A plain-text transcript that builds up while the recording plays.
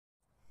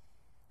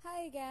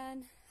Hi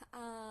again.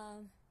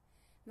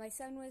 My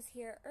son was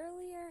here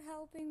earlier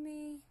helping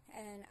me,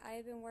 and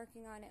I've been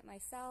working on it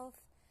myself.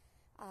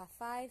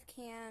 5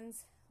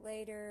 cans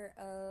later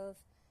of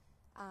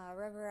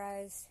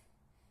rubberized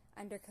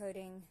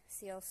undercoating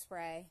seal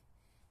spray,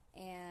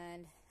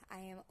 and I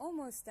am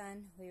almost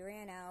done. We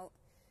ran out,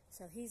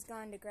 so he's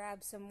gone to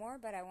grab some more,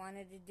 but I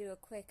wanted to do a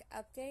quick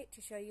update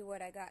to show you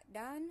what I got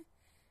done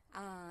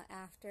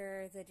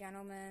after the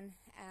gentleman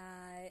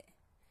at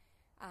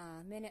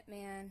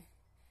Minuteman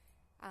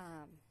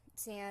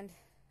Sand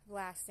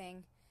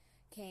Blasting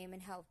came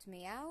and helped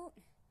me out.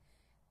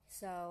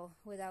 So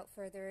without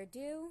further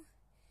ado,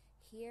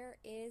 here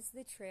is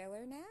the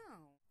trailer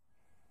now.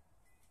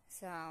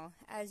 So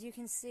as you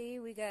can see,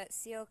 we got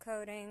seal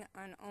coating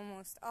on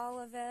almost all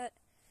of it.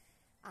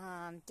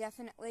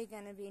 Definitely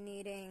going to be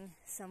needing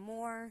some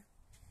more,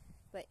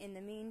 but in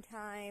the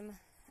meantime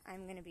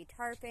I'm going to be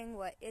tarping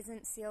what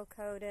isn't seal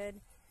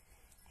coated,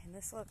 and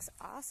this looks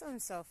awesome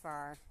so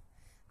far.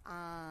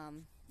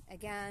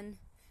 Again,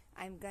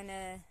 I'm going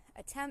to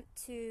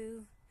attempt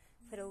to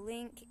put a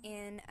link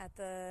in at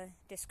the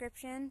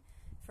description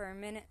for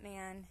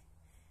Minuteman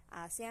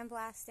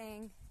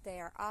Sandblasting. They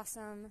are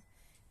awesome.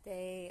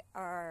 They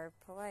are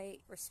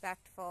polite,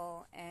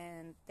 respectful,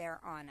 and they're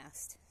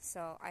honest.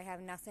 So I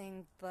have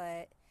nothing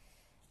but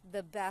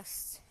the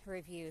best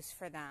reviews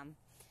for them.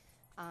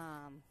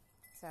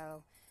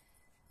 So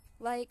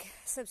like,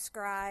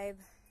 subscribe,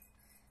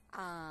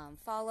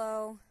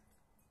 follow.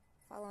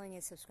 Following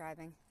is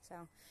subscribing.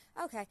 So,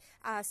 okay.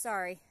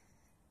 Sorry.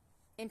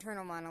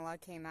 Internal monologue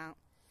came out.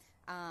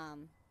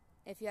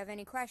 If you have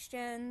any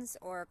questions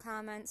or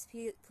comments,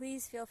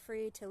 please feel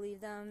free to leave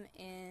them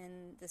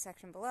in the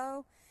section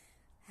below.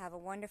 Have a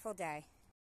wonderful day.